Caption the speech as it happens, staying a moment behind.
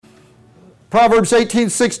Proverbs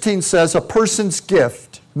 18:16 says, a person's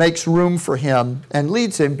gift makes room for him and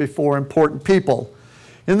leads him before important people.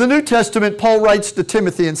 In the New Testament, Paul writes to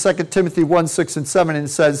Timothy in 2 Timothy 1:6 and 7 and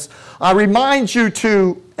says, I remind you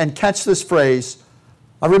to, and catch this phrase,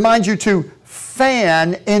 I remind you to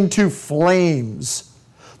fan into flames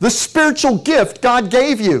the spiritual gift God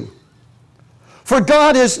gave you. For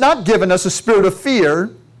God has not given us a spirit of fear,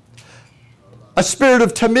 a spirit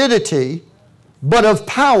of timidity, but of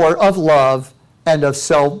power, of love, and of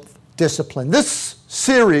self-discipline. This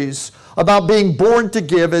series about being born to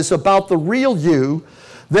give is about the real you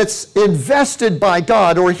that's invested by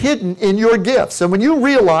God or hidden in your gifts. And when you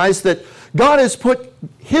realize that God has put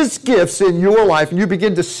His gifts in your life and you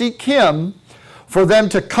begin to seek Him for them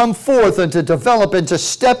to come forth and to develop and to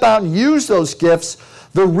step out and use those gifts,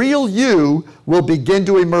 the real you will begin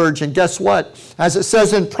to emerge. And guess what? As it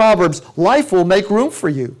says in Proverbs, life will make room for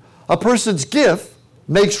you. A person's gift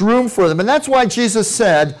makes room for them. And that's why Jesus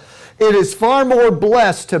said, it is far more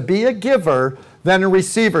blessed to be a giver than a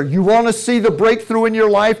receiver. You want to see the breakthrough in your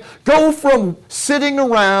life? Go from sitting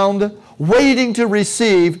around waiting to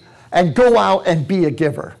receive and go out and be a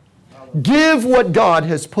giver. Give what God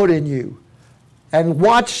has put in you and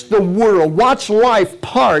watch the world, watch life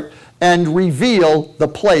part and reveal the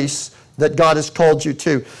place that God has called you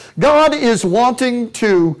to. God is wanting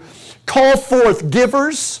to call forth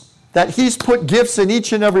givers, that He's put gifts in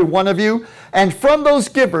each and every one of you, and from those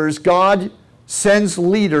givers, God sends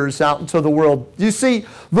leaders out into the world. You see,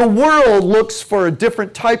 the world looks for a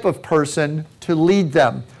different type of person to lead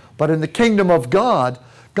them. But in the kingdom of God,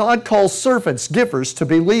 God calls servants, givers, to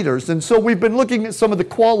be leaders. And so we've been looking at some of the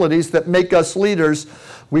qualities that make us leaders.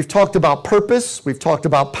 We've talked about purpose. We've talked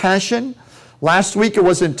about passion. Last week it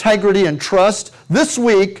was integrity and trust. This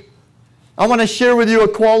week, I want to share with you a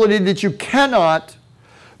quality that you cannot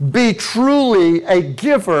be truly a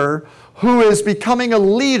giver who is becoming a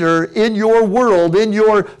leader in your world, in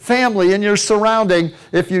your family, in your surrounding,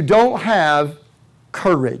 if you don't have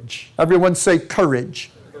courage. Everyone say courage.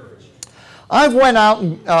 I've went out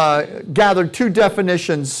and gathered two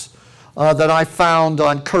definitions that I found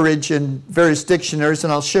on courage in various dictionaries,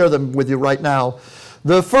 and I'll share them with you right now.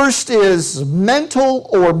 The first is mental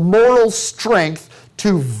or moral strength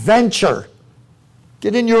to venture.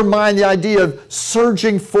 Get in your mind the idea of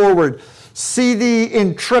surging forward. See the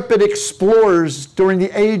intrepid explorers during the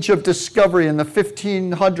age of discovery in the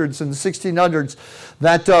 1500s and the 1600s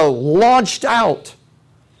that launched out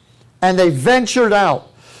and they ventured out.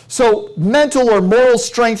 So mental or moral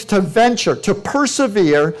strength to venture, to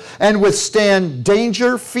persevere and withstand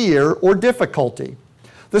danger, fear, or difficulty.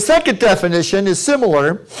 The second definition is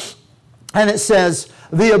similar, and it says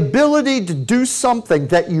the ability to do something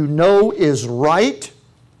that you know is right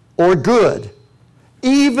or good,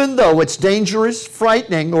 even though it's dangerous,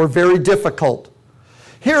 frightening, or very difficult.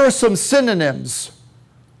 Here are some synonyms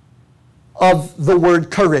of the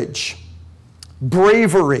word courage: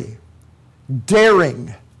 bravery,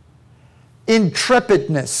 daring,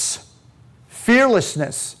 intrepidness,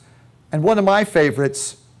 fearlessness, and one of my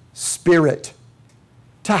favorites, spirit.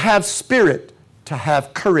 To have spirit, to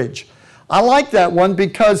have courage. I like that one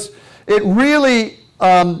because it really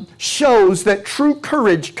shows that true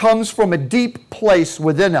courage comes from a deep place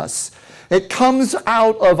within us. It comes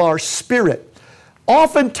out of our spirit.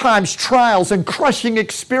 Oftentimes trials and crushing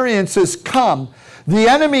experiences come. The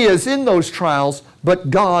enemy is in those trials,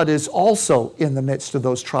 but God is also in the midst of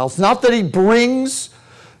those trials. Not that He brings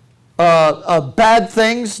bad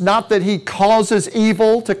things, not that He causes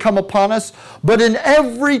evil to come upon us, but in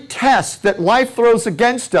every test that life throws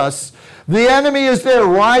against us, the enemy is there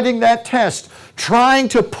riding that test, trying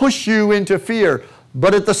to push you into fear.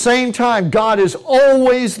 But at the same time, God is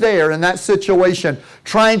always there in that situation,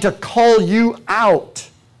 trying to call you out,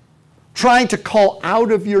 trying to call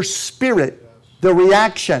out of your spirit the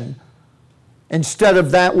reaction instead of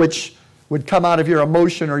that which would come out of your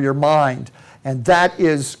emotion or your mind. And that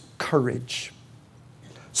is courage.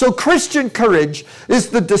 So Christian courage is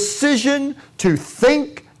the decision to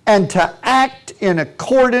think and to act in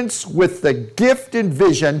accordance with the gift and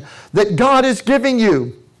vision that God is giving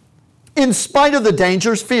you, in spite of the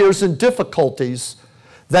dangers, fears, and difficulties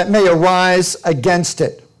that may arise against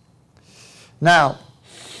it. Now,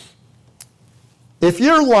 if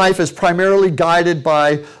your life is primarily guided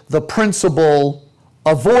by the principle,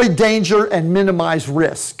 avoid danger and minimize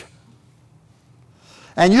risk,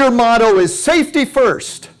 and your motto is safety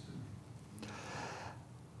first,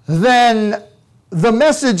 then the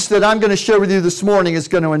message that I'm going to share with you this morning is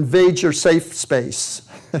going to invade your safe space.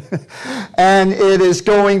 And it is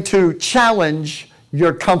going to challenge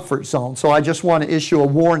your comfort zone. So I just want to issue a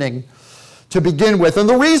warning to begin with. And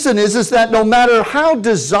the reason is that no matter how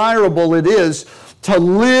desirable it is to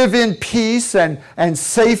live in peace and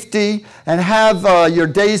safety and have your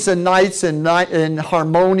days and nights in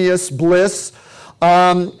harmonious bliss,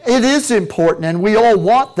 it is important, and we all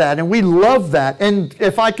want that, and we love that. And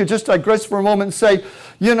if I could just digress for a moment and say,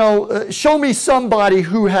 you know, show me somebody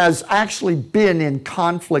who has actually been in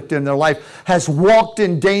conflict in their life, has walked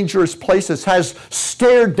in dangerous places, has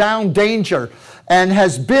stared down danger, and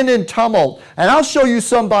has been in tumult. And I'll show you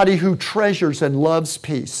somebody who treasures and loves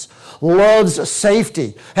peace, loves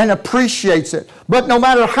safety, and appreciates it. But no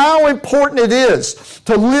matter how important it is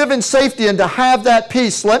to live in safety and to have that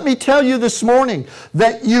peace, let me tell you this morning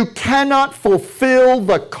that you cannot fulfill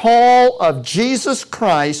the call of Jesus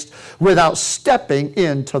Christ without stepping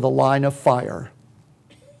into the line of fire.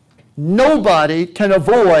 Nobody can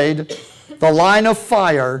avoid the line of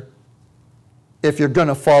fire if you're going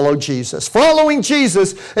to follow Jesus. Following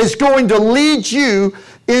Jesus is going to lead you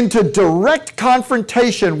into direct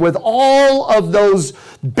confrontation with all of those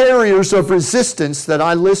barriers of resistance that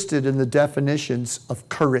I listed in the definitions of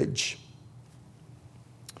courage.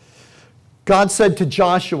 God said to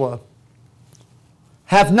Joshua,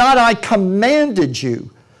 "Have not I commanded you?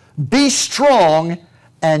 Be strong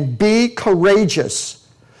and be courageous.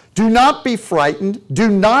 Do not be frightened. Do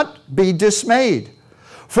not be dismayed.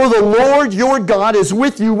 For the Lord your God is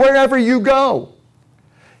with you wherever you go."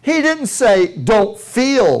 He didn't say, don't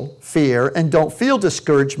feel fear and don't feel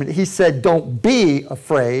discouragement. He said, don't be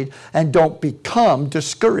afraid and don't become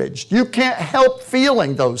discouraged. You can't help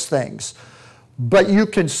feeling those things, but you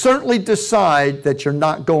can certainly decide that you're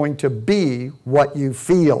not going to be what you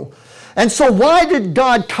feel. And so why did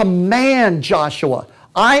God command Joshua?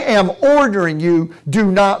 I am ordering you,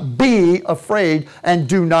 do not be afraid and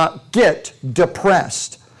do not get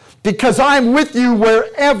depressed, because I'm with you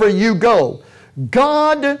wherever you go.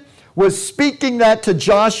 God was speaking that to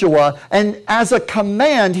Joshua, and as a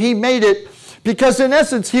command, he made it because in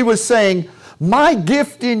essence, he was saying, my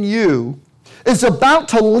gift in you is about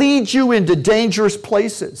to lead you into dangerous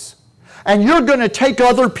places, and you're going to take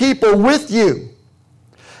other people with you,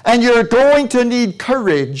 and you're going to need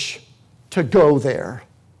courage to go there.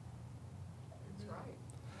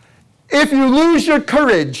 If you lose your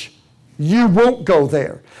courage, you won't go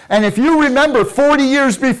there. And if you remember, 40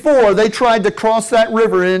 years before they tried to cross that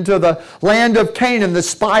river into the land of Canaan, the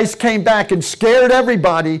spies came back and scared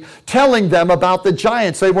everybody, telling them about the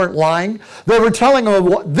giants. They weren't lying. They were telling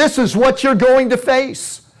them, this is what you're going to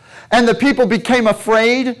face. And the people became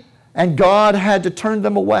afraid, and God had to turn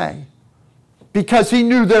them away because he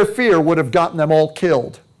knew their fear would have gotten them all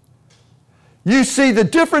killed. You see, the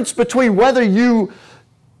difference between whether you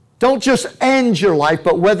don't just end your life,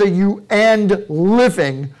 but whether you end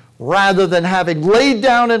living rather than having laid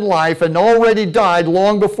down in life and already died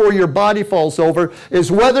long before your body falls over,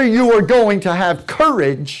 is whether you are going to have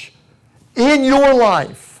courage in your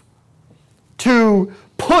life to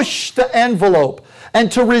push the envelope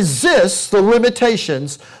and to resist the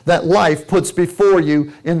limitations that life puts before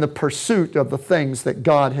you in the pursuit of the things that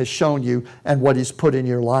God has shown you and what he's put in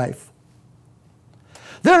your life.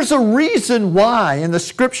 There's a reason why in the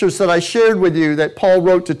scriptures that I shared with you that Paul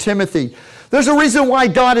wrote to Timothy, there's a reason why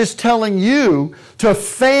God is telling you to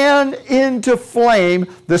fan into flame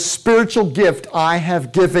the spiritual gift I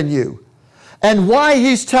have given you. And why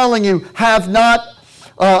he's telling you,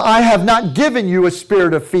 I have not given you a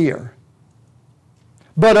spirit of fear,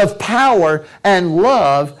 but of power and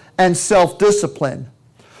love and self-discipline.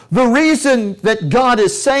 The reason that God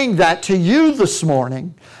is saying that to you this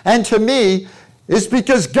morning and to me is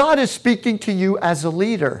because God is speaking to you as a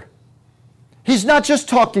leader. He's not just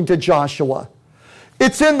talking to Joshua.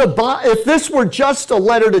 It's in the Bible. If this were just a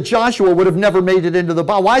letter to Joshua, it would have never made it into the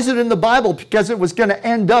Bible. Why is it in the Bible? Because it was going to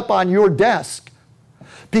end up on your desk.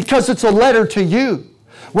 Because it's a letter to you.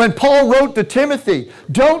 When Paul wrote to Timothy,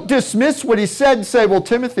 don't dismiss what he said and say, well,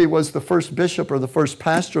 Timothy was the first bishop or the first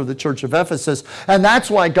pastor of the church of Ephesus, and that's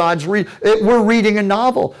why we're reading a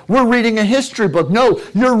novel. We're reading a history book. No,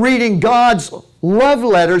 you're reading God's love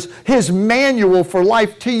letters, his manual for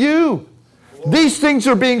life to you. These things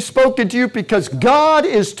are being spoken to you because God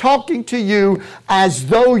is talking to you as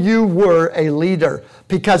though you were a leader,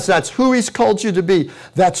 because that's who he's called you to be.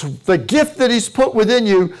 That's the gift that he's put within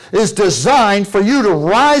you is designed for you to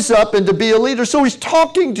rise up and to be a leader. So he's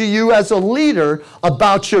talking to you as a leader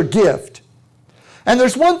about your gift. And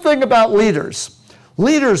there's one thing about leaders.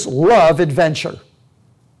 Leaders love adventure.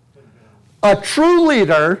 A true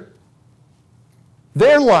leader,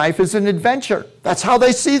 their life is an adventure. That's how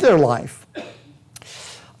they see their life.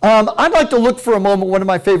 I'd like to look for a moment, one of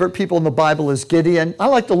my favorite people in the Bible is Gideon. I'd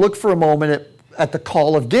like to look for a moment at the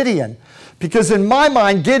call of Gideon. Because in my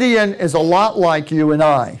mind, Gideon is a lot like you and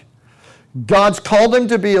I. God's called him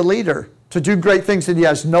to be a leader, to do great things, and he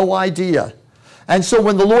has no idea. And so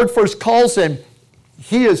when the Lord first calls him,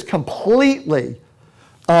 he is completely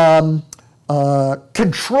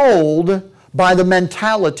controlled by the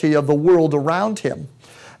mentality of the world around him.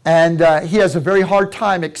 And he has a very hard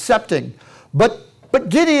time accepting. But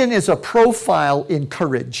Gideon is a profile in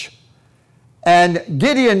courage. And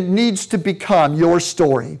Gideon needs to become your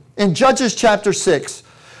story. In Judges chapter 6,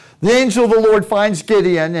 the angel of the Lord finds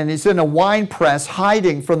Gideon, and he's in a wine press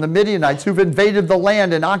hiding from the Midianites who've invaded the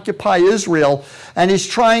land and occupy Israel. And he's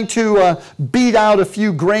trying to beat out a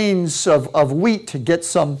few grains of wheat to get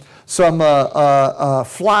some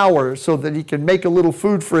flour so that he can make a little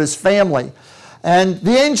food for his family. And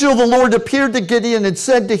the angel of the Lord appeared to Gideon and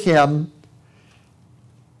said to him,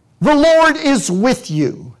 "The Lord is with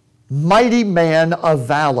you, mighty man of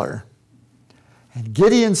valor." And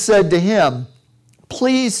Gideon said to him,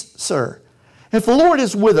 "Please, sir, if the Lord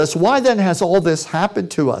is with us, why then has all this happened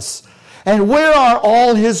to us? And where are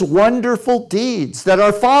all his wonderful deeds that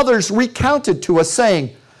our fathers recounted to us,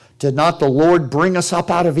 saying, 'Did not the Lord bring us up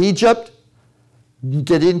out of Egypt?'"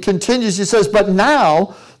 Gideon continues, he says, "But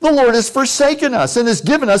now the Lord has forsaken us and has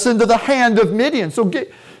given us into the hand of Midian." So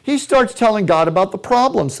he starts telling God about the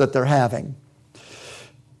problems that they're having.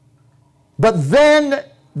 But then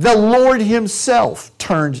the Lord himself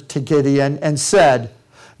turned to Gideon and said,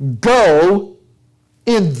 "Go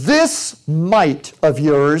in this might of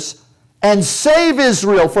yours and save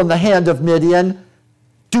Israel from the hand of Midian.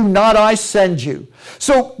 Do not I send you?"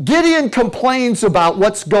 So Gideon complains about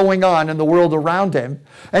what's going on in the world around him.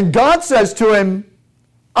 And God says to him,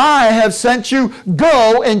 "I have sent you.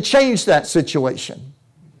 Go and change that situation."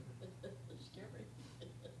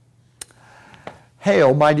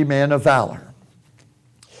 Hail, mighty man of valor.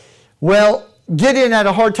 Well, Gideon had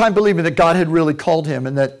a hard time believing that God had really called him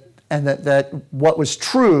and that what was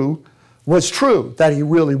true, that he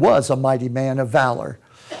really was a mighty man of valor.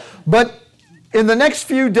 But in the next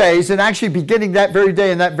few days, and actually beginning that very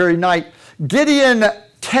day and that very night, Gideon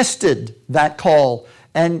tested that call,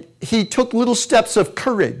 and he took little steps of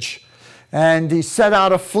courage. And he set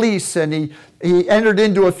out a fleece, and he entered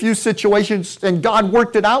into a few situations, and God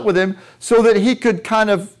worked it out with him so that he could kind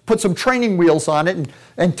of put some training wheels on it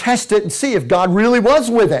and test it and see if God really was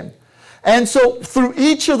with him. And so through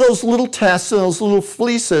each of those little tests and those little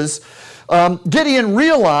fleeces, Gideon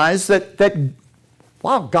realized that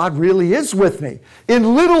wow, God really is with me.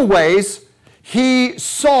 In little ways, he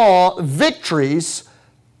saw victories,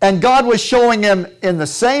 and God was showing him, in the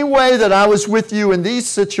same way that I was with you in these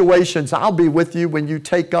situations, I'll be with you when you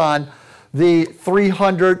take on the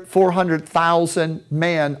 300, 400,000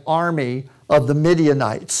 man army of the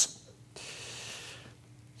Midianites.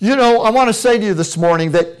 You know, I want to say to you this morning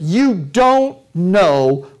that you don't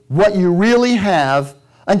know what you really have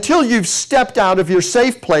until you've stepped out of your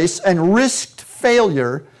safe place and risked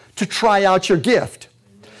failure to try out your gift.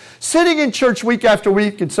 Sitting in church week after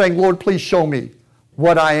week and saying, "Lord, please show me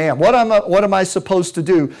what I am. What am I supposed to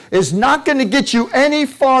do?" is not going to get you any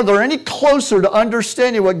farther, any closer to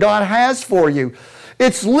understanding what God has for you.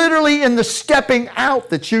 It's literally in the stepping out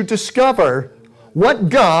that you discover what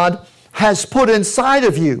God has put inside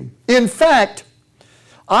of you. In fact,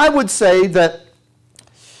 I would say that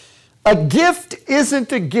a gift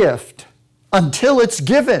isn't a gift until it's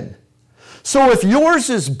given. So if yours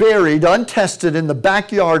is buried, untested in the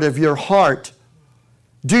backyard of your heart,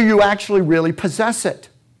 do you actually really possess it?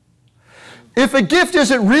 If a gift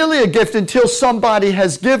isn't really a gift until somebody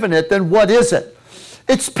has given it, then what is it?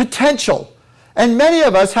 It's potential. And many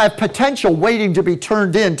of us have potential waiting to be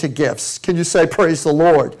turned into gifts. Can you say, praise the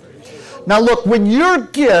Lord? Now look, when your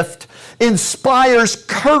gift inspires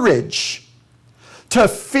courage to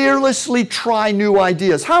fearlessly try new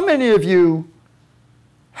ideas. How many of you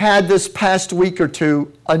had this past week or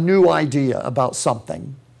two a new idea about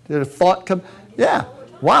something? Did a thought come? Yeah.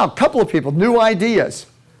 Wow, a couple of people, new ideas.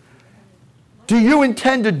 Do you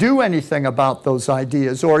intend to do anything about those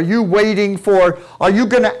ideas? Or are you waiting are you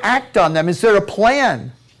going to act on them? Is there a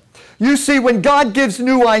plan? You see, when God gives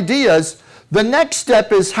new ideas, the next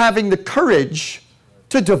step is having the courage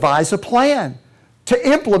to devise a plan, to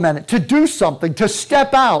implement it, to do something, to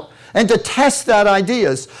step out and to test that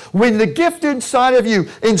ideas. When the gift inside of you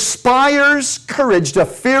inspires courage to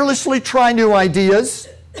fearlessly try new ideas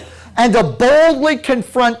and to boldly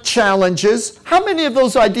confront challenges, how many of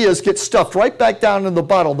those ideas get stuffed right back down in the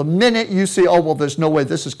bottle the minute you see, oh, well, there's no way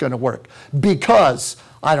this is going to work because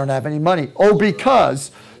I don't have any money, or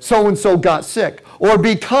because so-and-so got sick, or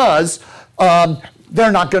because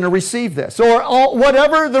they're not going to receive this. Or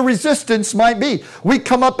whatever the resistance might be. We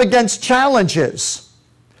come up against challenges.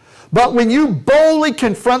 But when you boldly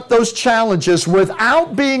confront those challenges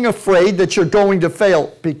without being afraid that you're going to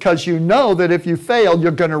fail, because you know that if you fail,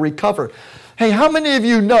 you're going to recover. Hey, how many of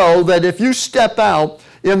you know that if you step out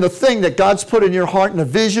in the thing that God's put in your heart and the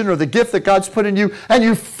vision or the gift that God's put in you, and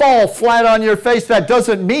you fall flat on your face, that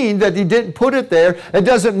doesn't mean that He didn't put it there. It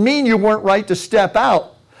doesn't mean you weren't right to step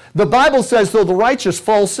out. The Bible says, though the righteous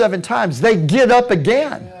fall 7 times, they get up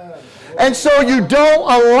again. And so you don't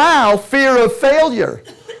allow fear of failure.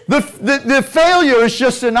 The failure is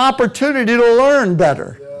just an opportunity to learn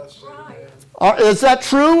better. Is that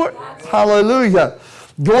true? Hallelujah.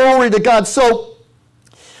 Glory to God. So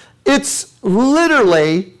it's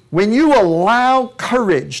literally when you allow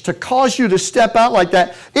courage to cause you to step out like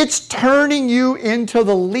that, it's turning you into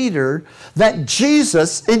the leader that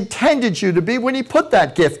Jesus intended you to be when He put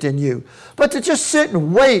that gift in you. But to just sit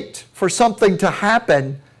and wait for something to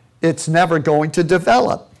happen, it's never going to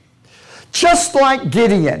develop. Just like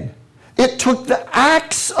Gideon, it took the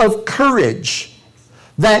acts of courage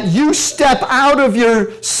that you step out of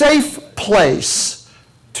your safe place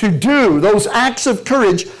to do, those acts of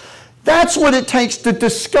courage. That's what it takes to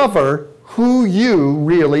discover who you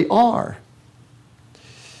really are.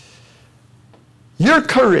 Your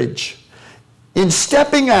courage in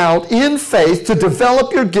stepping out in faith to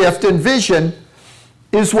develop your gift and vision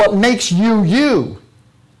is what makes you you.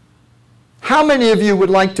 How many of you would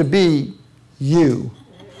like to be you?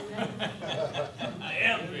 I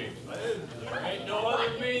am me. There ain't no other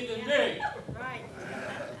me than me.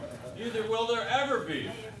 Neither will there ever be.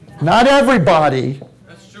 Not everybody.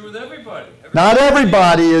 That's true with everybody. Not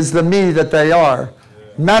everybody is the me that they are.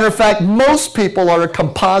 Matter of fact, most people are a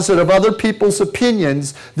composite of other people's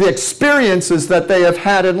opinions, the experiences that they have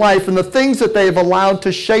had in life, and the things that they have allowed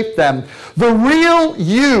to shape them. The real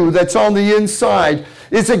you that's on the inside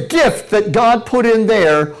is a gift that God put in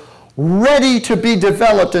there, ready to be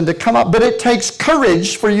developed and to come up. But it takes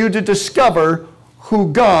courage for you to discover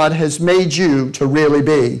who God has made you to really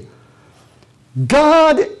be.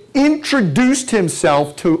 God introduced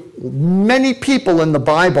Himself to many people in the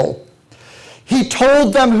Bible. He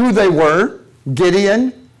told them who they were: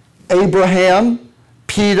 Gideon, Abraham,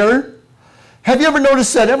 Peter. Have you ever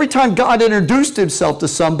noticed that every time God introduced Himself to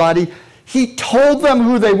somebody, He told them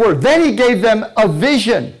who they were. Then He gave them a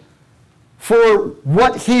vision for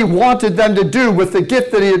what He wanted them to do with the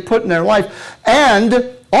gift that He had put in their life.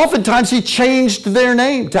 And oftentimes He changed their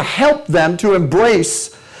name to help them to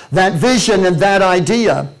embrace that vision and that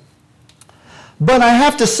idea. But I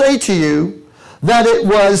have to say to you that it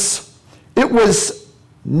was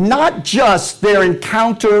not just their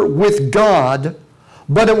encounter with God,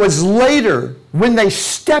 but it was later when they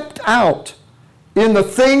stepped out in the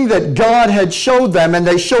thing that God had showed them, and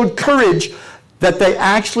they showed courage, that they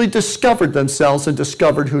actually discovered themselves and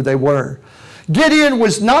discovered who they were. Gideon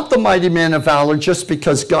was not the mighty man of valor just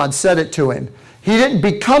because God said it to him. He didn't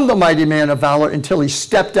become the mighty man of valor until he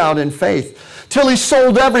stepped out in faith, till he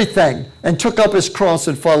sold everything and took up his cross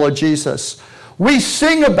and followed Jesus. We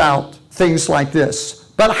sing about things like this,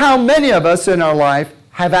 but how many of us in our life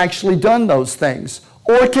have actually done those things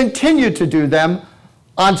or continue to do them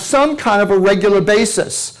on some kind of a regular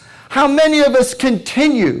basis? How many of us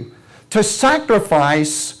continue to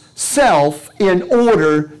sacrifice self in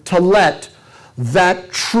order to let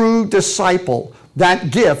that true disciple,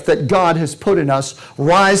 that gift that God has put in us,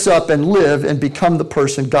 rise up and live and become the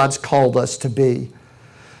person God's called us to be?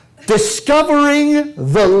 Discovering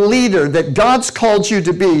the leader that God's called you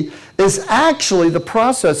to be is actually the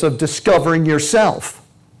process of discovering yourself.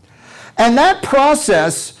 And that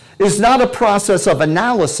process is not a process of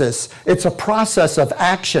analysis, it's a process of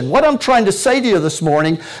action. What I'm trying to say to you this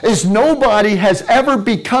morning is nobody has ever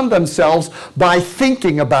become themselves by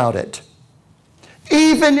thinking about it.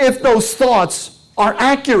 Even if those thoughts are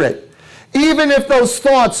accurate, even if those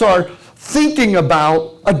thoughts are thinking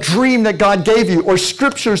about a dream that God gave you or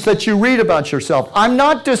scriptures that you read about yourself. I'm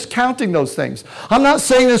not discounting those things. I'm not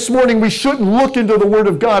saying this morning we shouldn't look into the Word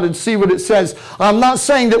of God and see what it says. I'm not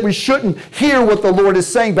saying that we shouldn't hear what the Lord is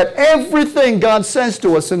saying, but everything God says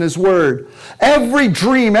to us in His Word, every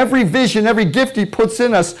dream, every vision, every gift He puts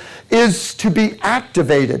in us is to be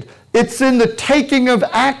activated. It's in the taking of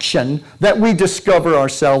action that we discover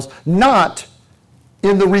ourselves, not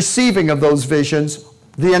in the receiving of those visions,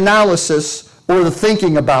 the analysis, or the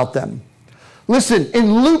thinking about them. Listen,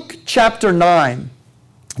 in Luke chapter 9,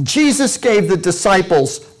 Jesus gave the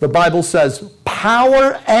disciples, the Bible says,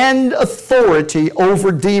 power and authority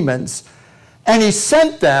over demons. And He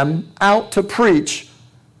sent them out to preach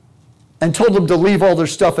and told them to leave all their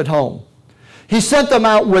stuff at home. He sent them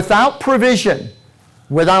out without provision,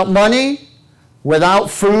 without money, without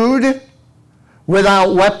food,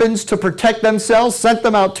 without weapons to protect themselves, sent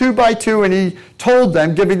them out 2 by 2, and he told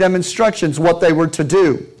them, giving them instructions, what they were to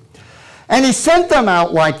do. And he sent them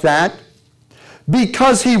out like that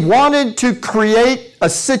because he wanted to create a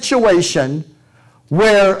situation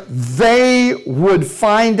where they would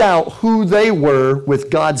find out who they were with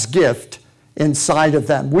God's gift inside of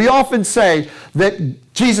them. We often say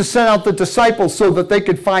that Jesus sent out the disciples so that they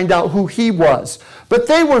could find out who he was. But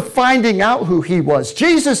they were finding out who he was.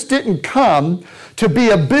 Jesus didn't come to be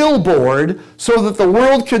a billboard so that the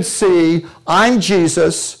world could see, I'm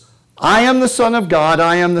Jesus, I am the Son of God,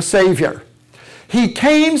 I am the Savior. He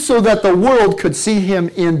came so that the world could see him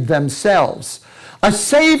in themselves. A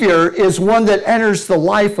Savior is one that enters the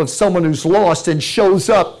life of someone who's lost and shows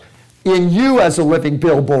up in you as a living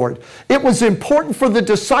billboard. It was important for the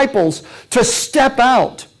disciples to step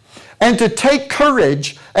out and to take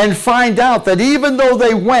courage and find out that even though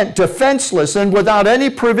they went defenseless and without any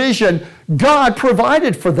provision, God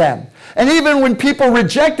provided for them. And even when people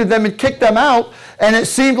rejected them and kicked them out, and it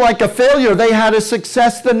seemed like a failure, they had a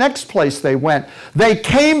success the next place they went. They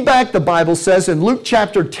came back, the Bible says in Luke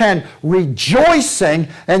chapter 10, rejoicing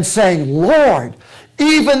and saying, Lord,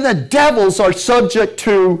 even the devils are subject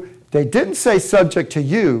to, they didn't say subject to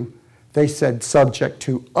you, they said subject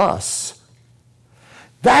to us.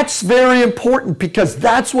 That's very important because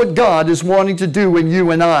that's what God is wanting to do in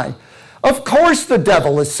you and I. Of course the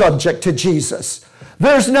devil is subject to Jesus.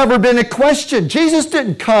 There's never been a question. Jesus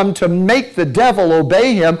didn't come to make the devil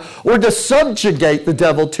obey him or to subjugate the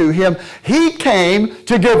devil to him. He came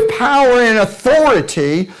to give power and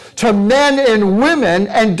authority to men and women,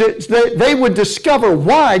 and they would discover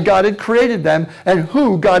why God had created them and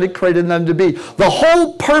who God had created them to be. The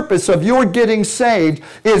whole purpose of your getting saved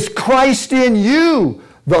is Christ in you,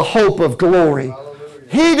 the hope of glory.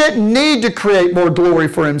 He didn't need to create more glory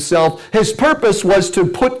for himself. His purpose was to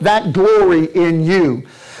put that glory in you.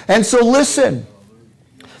 And so listen,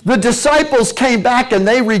 the disciples came back and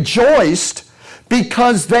they rejoiced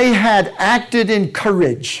because they had acted in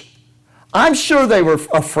courage. I'm sure they were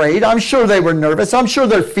afraid. I'm sure they were nervous. I'm sure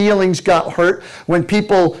their feelings got hurt when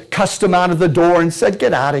people cussed them out of the door and said,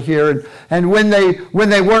 get out of here. And when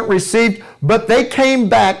they weren't received, but they came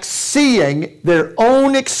back seeing their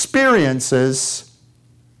own experiences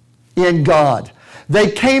in God. They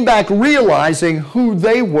came back realizing who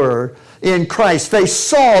they were in Christ. They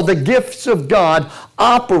saw the gifts of God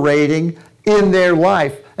operating in their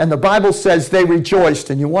life. And the Bible says they rejoiced.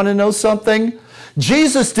 And you want to know something?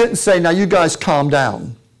 Jesus didn't say, now you guys calm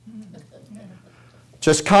down.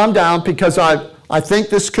 Just calm down because I think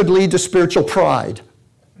this could lead to spiritual pride.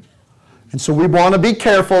 And so we want to be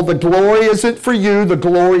careful. The glory isn't for you. The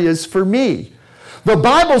glory is for me. The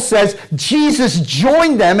Bible says Jesus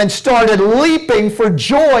joined them and started leaping for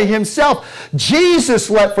joy himself. Jesus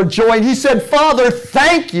leapt for joy and he said, Father,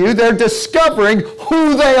 thank you. They're discovering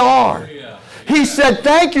who they are. He said,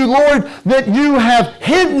 thank you, Lord, that you have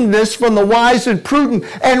hidden this from the wise and prudent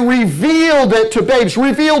and revealed it to babes.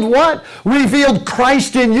 Revealed what? Revealed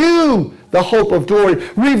Christ in you, the hope of glory.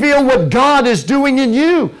 Revealed what God is doing in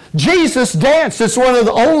you. Jesus danced. It's one of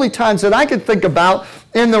the only times that I can think about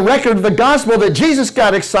in the record of the gospel that Jesus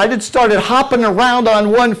got excited, started hopping around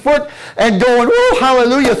on one foot and going, oh,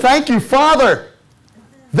 hallelujah, thank you, Father.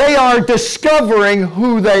 They are discovering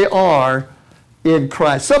who they are in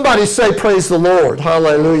Christ. Somebody say, praise the Lord.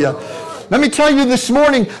 Hallelujah. Let me tell you this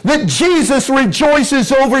morning that Jesus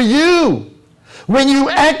rejoices over you when you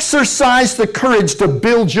exercise the courage to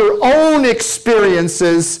build your own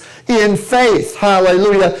experiences in faith.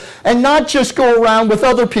 Hallelujah. And not just go around with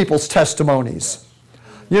other people's testimonies.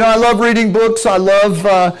 You know, I love reading books. I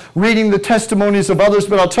love reading the testimonies of others.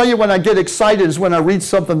 But I'll tell you when I get excited is when I read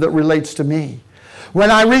something that relates to me. When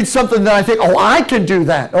I read something that I think, oh, I can do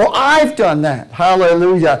that, or I've done that.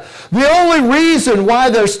 Hallelujah. The only reason why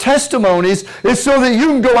there's testimonies is so that you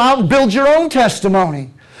can go out and build your own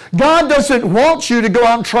testimony. God doesn't want you to go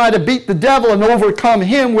out and try to beat the devil and overcome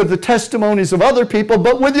him with the testimonies of other people,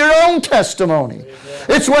 but with your own testimony. Amen.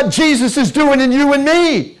 It's what Jesus is doing in you and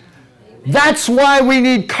me. That's why we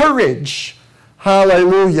need courage.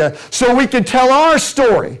 Hallelujah. So we can tell our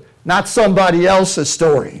story, not somebody else's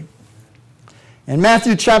story. In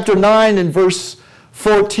Matthew chapter 9 and verse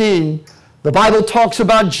 14, the Bible talks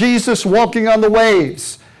about Jesus walking on the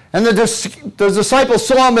waves. And the disciples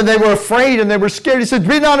saw him and they were afraid and they were scared. He said,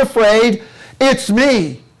 be not afraid, it's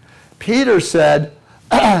me. Peter said,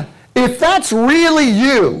 if that's really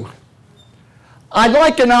you, I'd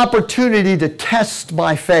like an opportunity to test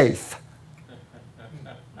my faith.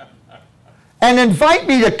 and invite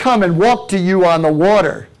me to come and walk to you on the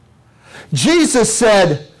water. Jesus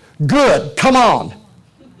said, good, come on.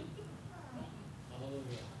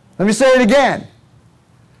 Let me say it again.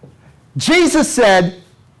 Jesus said,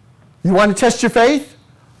 you want to test your faith?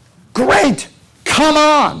 Great, come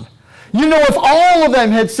on. You know, if all of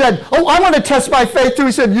them had said, oh, I want to test my faith too,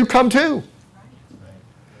 he said, you come too.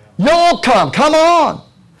 Y'all come on.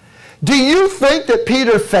 Do you think that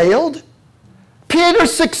Peter failed? Peter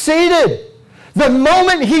succeeded. The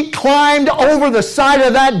moment he climbed over the side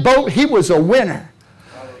of that boat, he was a winner.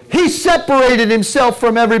 He separated himself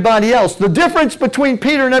from everybody else. The difference between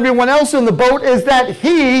Peter and everyone else in the boat is that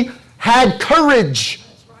he had courage.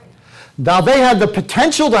 Now, they had the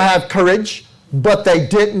potential to have courage, but they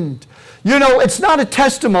didn't. You know, it's not a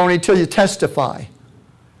testimony till you testify.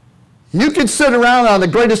 You can sit around on the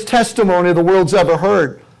greatest testimony the world's ever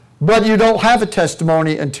heard, but you don't have a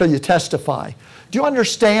testimony until you testify. Do you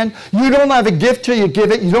understand? You don't have a gift till you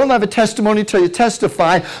give it. You don't have a testimony till you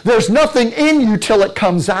testify. There's nothing in you till it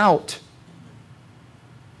comes out.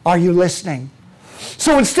 Are you listening?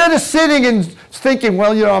 So instead of sitting and thinking,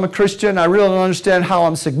 well, you know, I'm a Christian, I really don't understand how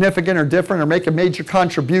I'm significant or different or make a major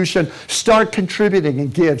contribution, start contributing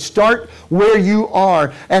and give. Start where you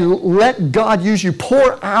are and let God use you.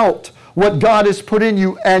 Pour out what God has put in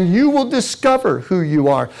you, and you will discover who you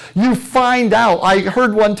are. You find out. I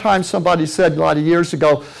heard one time somebody said a lot of years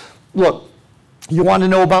ago, look, you want to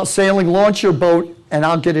know about sailing, launch your boat, and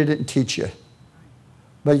I'll get it and teach you.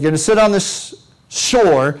 But you're going to sit on this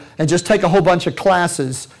shore and just take a whole bunch of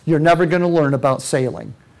classes, you're never going to learn about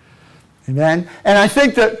sailing. Amen? And I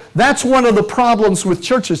think that that's one of the problems with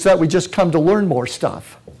churches, that we just come to learn more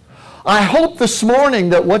stuff. I hope this morning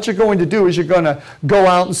that what you're going to do is you're going to go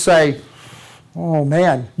out and say, oh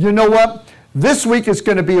man, you know what? This week is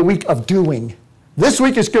going to be a week of doing. This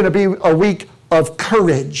week is going to be a week of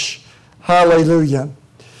courage. Hallelujah.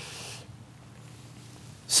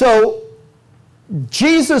 So,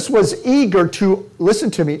 Jesus was eager to,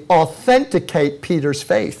 listen to me, authenticate Peter's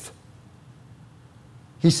faith.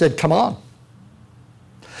 He said, come on.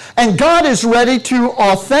 And God is ready to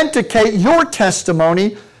authenticate your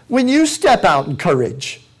testimony when you step out in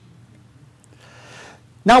courage.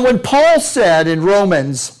 Now, when Paul said in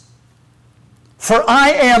Romans, for I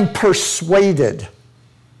am persuaded,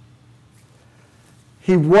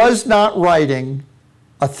 he was not writing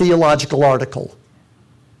a theological article.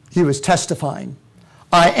 He was testifying.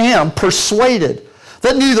 I am persuaded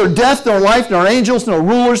that neither death, nor life, nor angels, nor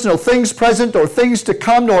rulers, nor things present, nor things to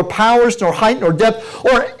come, nor powers, nor height, nor depth,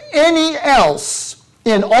 or any else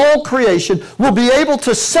in all creation will be able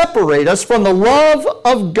to separate us from the love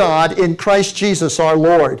of God in Christ Jesus our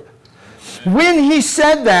Lord. When he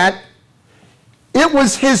said that, it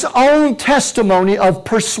was his own testimony of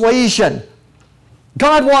persuasion.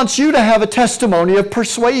 God wants you to have a testimony of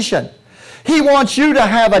persuasion. He wants you to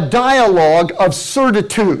have a dialogue of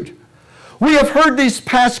certitude. We have heard these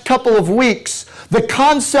past couple of weeks the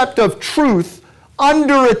concept of truth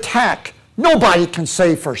under attack. Nobody can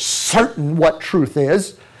say for certain what truth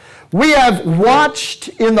is. We have watched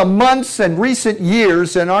in the months and recent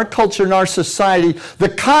years in our culture and our society the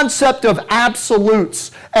concept of absolutes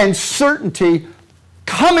and certainty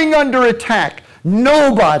coming under attack.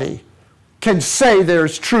 Nobody can say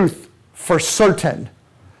there's truth for certain.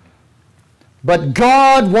 But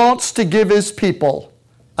God wants to give his people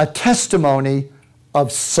a testimony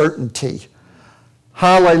of certainty.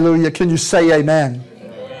 Hallelujah. Can you say amen?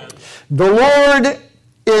 Amen. The Lord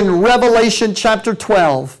in Revelation chapter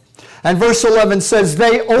 12 and verse 11 says,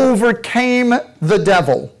 they overcame the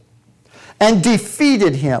devil and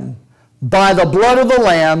defeated him by the blood of the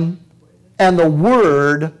Lamb and the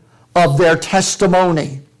word of their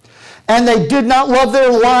testimony. And they did not love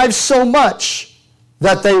their lives so much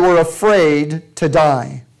that they were afraid to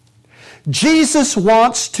die. Jesus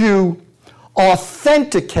wants to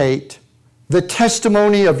authenticate the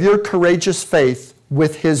testimony of your courageous faith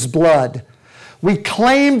with his blood. We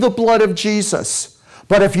claim the blood of Jesus,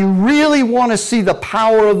 but if you really want to see the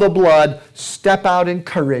power of the blood, step out in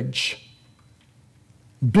courage.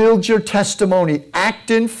 Build your testimony, act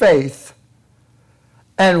in faith,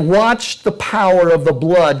 and watch the power of the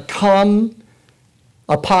blood come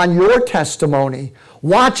upon your testimony.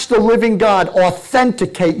 Watch the living God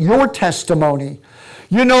authenticate your testimony.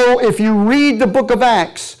 You know, if you read the book of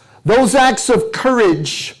Acts, those acts of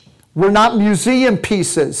courage were not museum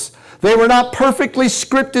pieces. They were not perfectly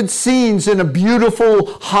scripted scenes in a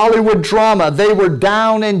beautiful Hollywood drama. They were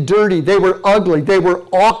down and dirty. They were ugly. They were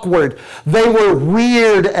awkward. They were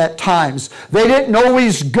weird at times. They didn't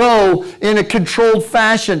always go in a controlled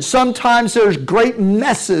fashion. Sometimes there's great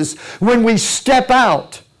messes when we step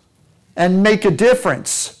out and make a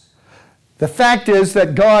difference. The fact is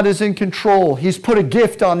that God is in control. He's put a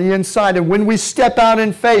gift on the inside, and when we step out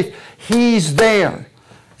in faith, He's there.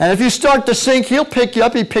 And if you start to sink, He'll pick you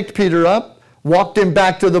up. He picked Peter up, walked him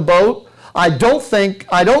back to the boat. I don't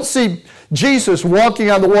see Jesus walking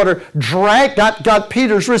on the water, got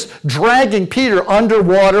Peter's wrist, dragging Peter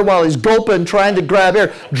underwater while he's gulping, trying to grab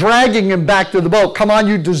air, dragging him back to the boat. Come on,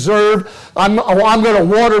 you deserve. I'm going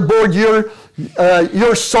to waterboard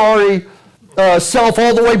your sorry self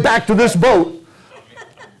all the way back to this boat.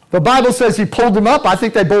 The Bible says he pulled him up. I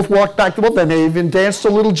think they both walked back to the boat. They may even danced a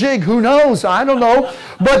little jig. Who knows? I don't know.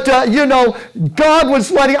 But, God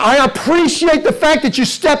was I appreciate the fact that you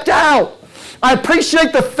stepped out. I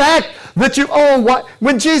appreciate the fact that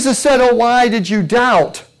when Jesus said, why did you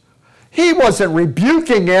doubt? He wasn't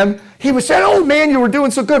rebuking him. He was saying, oh man, you were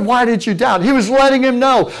doing so good. Why did you doubt? He was letting him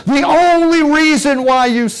know the only reason why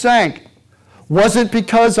you sank wasn't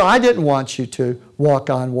because I didn't want you to walk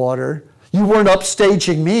on water. You weren't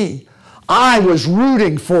upstaging me. I was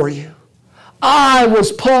rooting for you. I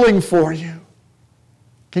was pulling for you.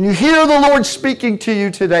 Can you hear the Lord speaking to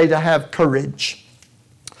you today to have courage?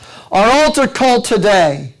 Our altar call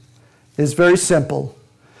today is very simple.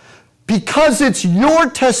 Because it's your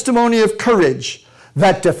testimony of courage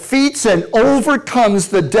that defeats and overcomes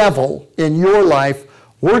the devil in your life,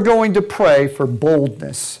 we're going to pray for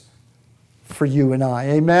boldness for you and I.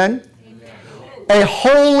 Amen? A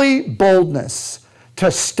holy boldness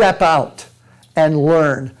to step out and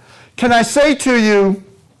learn. Can I say to you,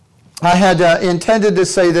 I had intended to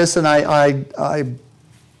say this, and I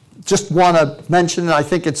just want to mention it. I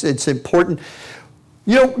think it's important.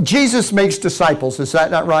 Jesus makes disciples. Is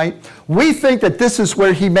that not right? We think that this is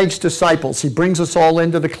where He makes disciples. He brings us all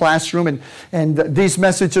into the classroom, and these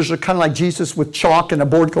messages are kind of like Jesus with chalk and a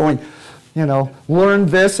board going, learn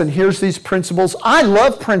this, and here's these principles. I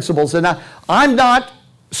love principles, and I'm not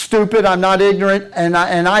stupid, I'm not ignorant, and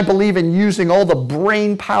I believe in using all the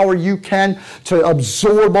brain power you can to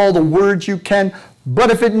absorb all the words you can. But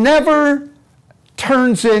if it never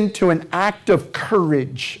turns into an act of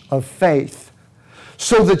courage, of faith,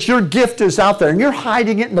 so that your gift is out there and you're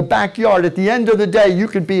hiding it in the backyard, at the end of the day, you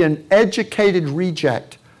could be an educated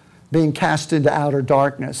reject being cast into outer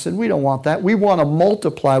darkness. And we don't want that. We want to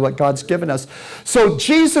multiply what God's given us. So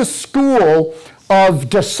Jesus' school of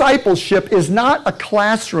discipleship is not a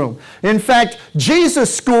classroom. In fact,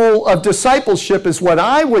 Jesus' school of discipleship is what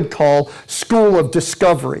I would call school of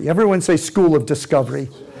discovery. Everyone say school of discovery.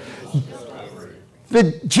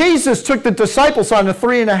 Jesus took the disciples on a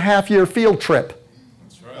 3.5-year field trip.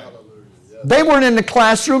 They weren't in the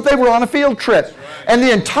classroom, they were on a field trip. And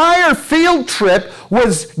the entire field trip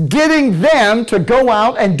was getting them to go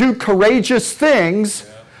out and do courageous things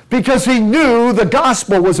because He knew the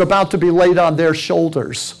gospel was about to be laid on their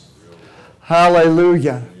shoulders.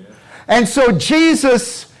 Hallelujah. And so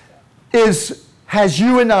Jesus has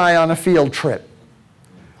you and I on a field trip.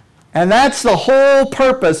 And that's the whole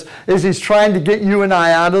purpose, is He's trying to get you and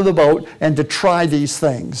I out of the boat and to try these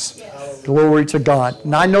things. Yes. Glory to God.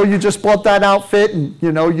 And I know you just bought that outfit and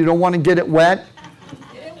you don't want to get it wet.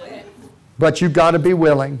 But you've got to be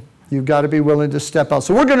willing. You've got to be willing to step out.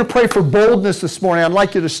 So we're going to pray for boldness this morning. I'd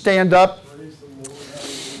like you to stand up.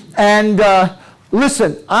 And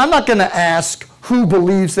listen, I'm not going to ask who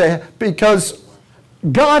believes that, because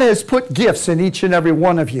God has put gifts in each and every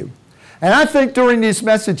one of you. And I think during these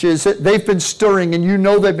messages that they've been stirring, and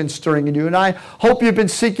they've been stirring in you. And I hope you've been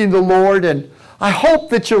seeking the Lord, and I hope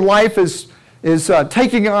that your life is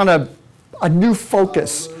taking on a new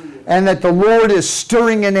focus, and that the Lord is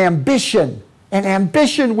stirring an ambition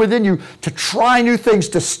within you to try new things,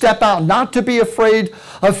 to step out, not to be afraid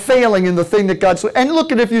of failing in the thing that God's... And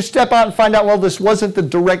look, if you step out and find out, well, this wasn't the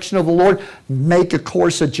direction of the Lord, make a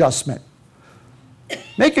course adjustment.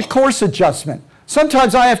 Make a course adjustment.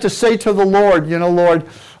 Sometimes I have to say to the Lord, Lord,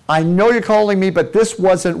 I know you're calling me, but this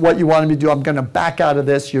wasn't what you wanted me to do. I'm going to back out of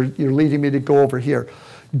this. You're leading me to go over here.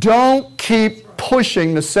 Don't keep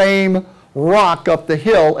pushing the same rock up the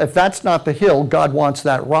hill if that's not the hill God wants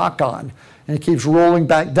that rock on. And it keeps rolling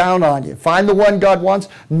back down on you. Find the one God wants.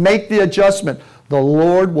 Make the adjustment. The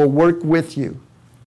Lord will work with you